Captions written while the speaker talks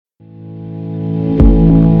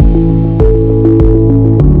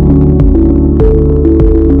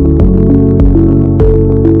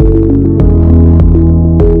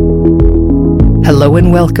Hello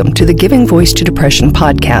and welcome to the Giving Voice to Depression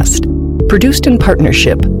podcast, produced in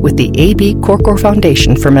partnership with the A.B. Korkor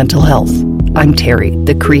Foundation for Mental Health. I'm Terry,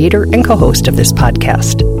 the creator and co-host of this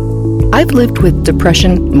podcast. I've lived with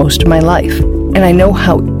depression most of my life, and I know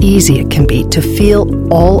how easy it can be to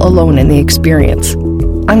feel all alone in the experience.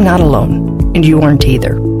 I'm not alone, and you aren't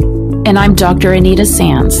either. And I'm Dr. Anita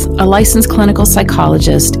Sands, a licensed clinical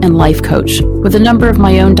psychologist and life coach with a number of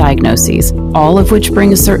my own diagnoses, all of which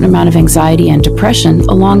bring a certain amount of anxiety and depression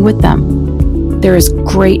along with them. There is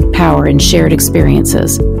great power in shared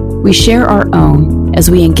experiences. We share our own as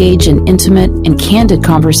we engage in intimate and candid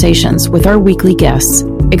conversations with our weekly guests,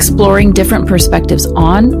 exploring different perspectives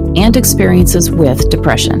on and experiences with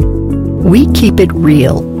depression. We keep it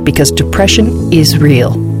real because depression is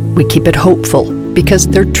real. We keep it hopeful because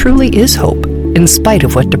there truly is hope, in spite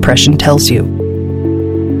of what depression tells you.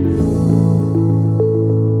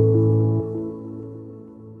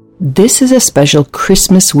 This is a special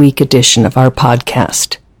Christmas week edition of our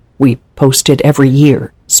podcast. We post it every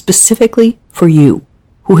year, specifically for you,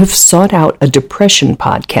 who have sought out a depression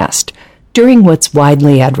podcast during what's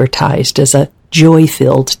widely advertised as a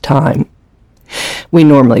joy-filled time. We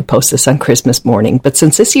normally post this on Christmas morning, but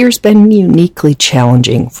since this year's been uniquely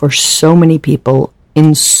challenging for so many people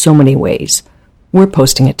in so many ways, we're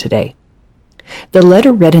posting it today. The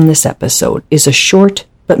letter read in this episode is a short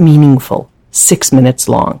but meaningful 6 minutes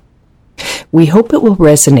long. We hope it will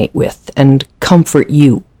resonate with and comfort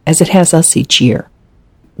you as it has us each year.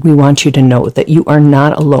 We want you to know that you are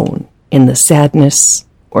not alone in the sadness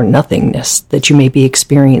or nothingness that you may be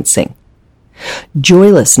experiencing.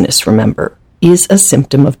 Joylessness, remember, is a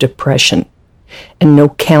symptom of depression, and no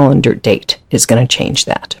calendar date is going to change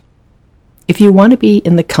that. If you want to be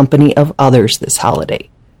in the company of others this holiday,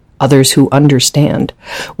 others who understand,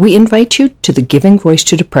 we invite you to the Giving Voice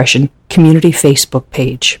to Depression community Facebook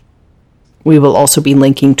page. We will also be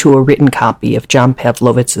linking to a written copy of John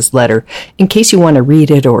Pavlovitz's letter in case you want to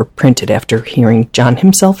read it or print it after hearing John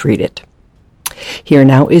himself read it. Here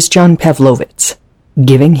now is John Pavlovitz,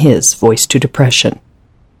 giving his voice to depression.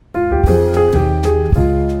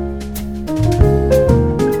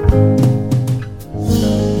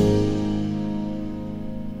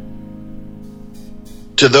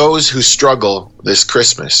 To those who struggle this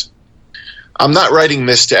Christmas, I'm not writing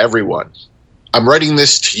this to everyone. I'm writing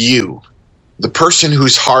this to you, the person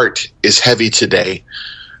whose heart is heavy today,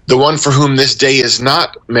 the one for whom this day is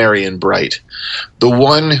not merry and bright, the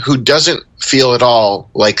one who doesn't feel at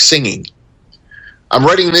all like singing. I'm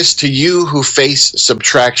writing this to you who face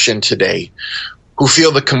subtraction today, who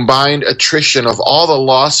feel the combined attrition of all the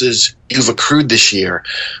losses you've accrued this year,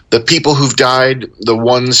 the people who've died, the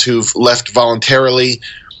ones who've left voluntarily,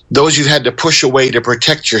 those you've had to push away to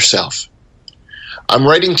protect yourself. I'm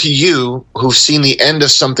writing to you who've seen the end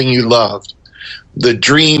of something you loved, the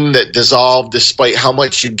dream that dissolved despite how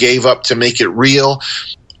much you gave up to make it real,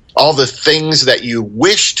 all the things that you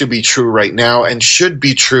wish to be true right now and should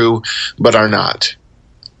be true but are not.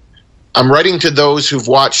 I'm writing to those who've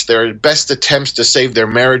watched their best attempts to save their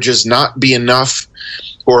marriages not be enough,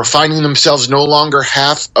 who are finding themselves no longer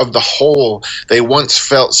half of the whole they once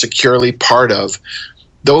felt securely part of.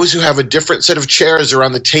 Those who have a different set of chairs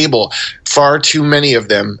around the table, far too many of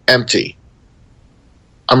them empty.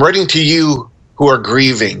 I'm writing to you who are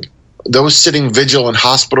grieving, those sitting vigil in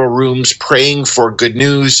hospital rooms praying for good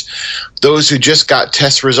news, those who just got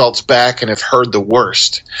test results back and have heard the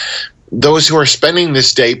worst. Those who are spending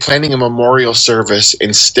this day planning a memorial service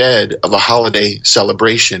instead of a holiday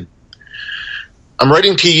celebration. I'm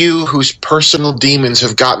writing to you whose personal demons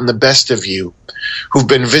have gotten the best of you, who've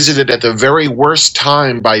been visited at the very worst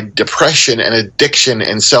time by depression and addiction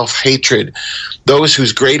and self-hatred, those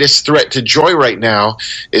whose greatest threat to joy right now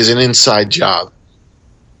is an inside job.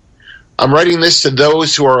 I'm writing this to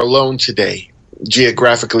those who are alone today,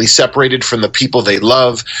 geographically separated from the people they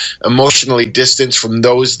love, emotionally distanced from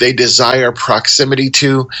those they desire proximity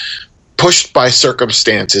to, pushed by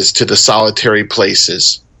circumstances to the solitary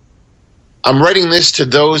places. I'm writing this to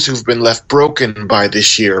those who've been left broken by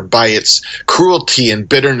this year, by its cruelty and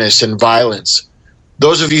bitterness and violence.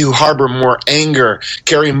 Those of you who harbor more anger,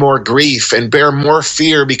 carry more grief, and bear more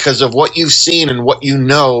fear because of what you've seen and what you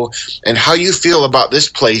know and how you feel about this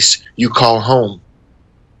place you call home.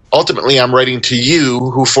 Ultimately, I'm writing to you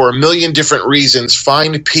who, for a million different reasons,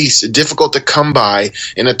 find peace difficult to come by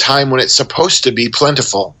in a time when it's supposed to be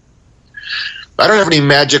plentiful. I don't have any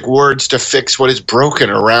magic words to fix what is broken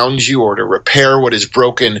around you or to repair what is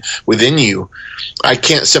broken within you. I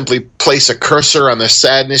can't simply place a cursor on the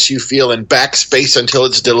sadness you feel and backspace until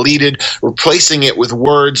it's deleted, replacing it with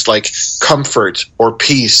words like comfort or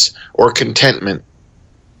peace or contentment.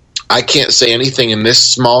 I can't say anything in this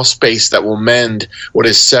small space that will mend what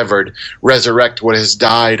is severed, resurrect what has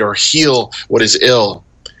died, or heal what is ill.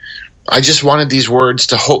 I just wanted these words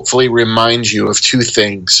to hopefully remind you of two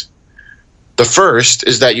things. The first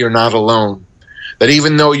is that you're not alone. That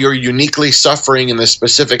even though you're uniquely suffering in the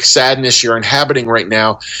specific sadness you're inhabiting right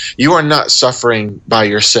now, you are not suffering by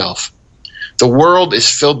yourself. The world is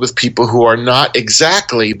filled with people who are not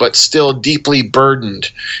exactly, but still deeply burdened,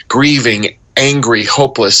 grieving, angry,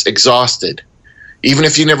 hopeless, exhausted. Even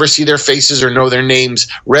if you never see their faces or know their names,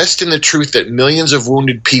 rest in the truth that millions of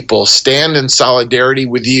wounded people stand in solidarity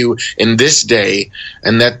with you in this day,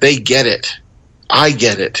 and that they get it. I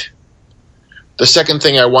get it. The second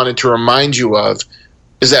thing I wanted to remind you of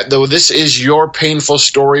is that though this is your painful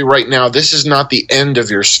story right now, this is not the end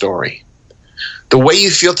of your story. The way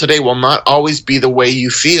you feel today will not always be the way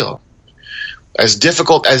you feel. As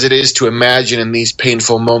difficult as it is to imagine in these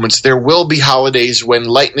painful moments, there will be holidays when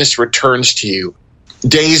lightness returns to you.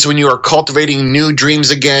 Days when you are cultivating new dreams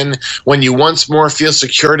again, when you once more feel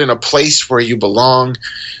secured in a place where you belong,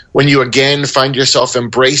 when you again find yourself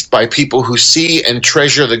embraced by people who see and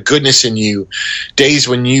treasure the goodness in you, days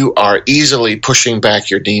when you are easily pushing back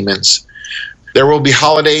your demons. There will be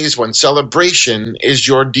holidays when celebration is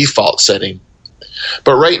your default setting.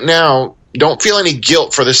 But right now, don't feel any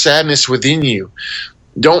guilt for the sadness within you.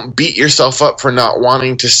 Don't beat yourself up for not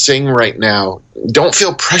wanting to sing right now. Don't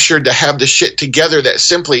feel pressured to have the shit together that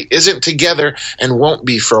simply isn't together and won't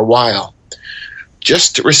be for a while.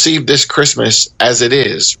 Just receive this Christmas as it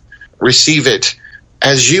is. Receive it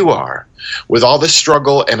as you are, with all the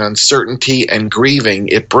struggle and uncertainty and grieving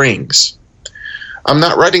it brings. I'm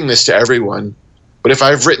not writing this to everyone, but if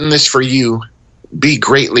I've written this for you, be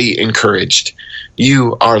greatly encouraged.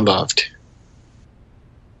 You are loved.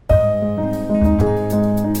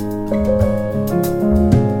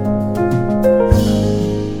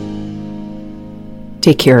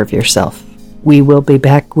 Take care of yourself. We will be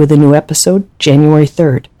back with a new episode January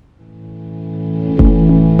 3rd.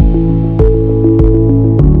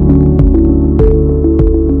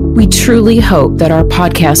 We truly hope that our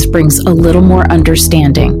podcast brings a little more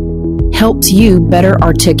understanding, helps you better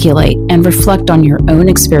articulate and reflect on your own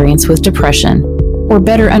experience with depression, or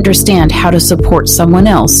better understand how to support someone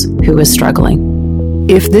else who is struggling.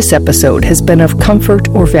 If this episode has been of comfort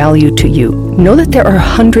or value to you, know that there are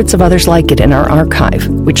hundreds of others like it in our archive,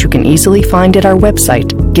 which you can easily find at our website,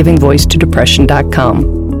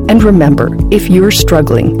 givingvoicetodepression.com. And remember, if you're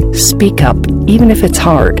struggling, speak up, even if it's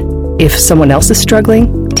hard. If someone else is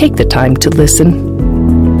struggling, take the time to listen.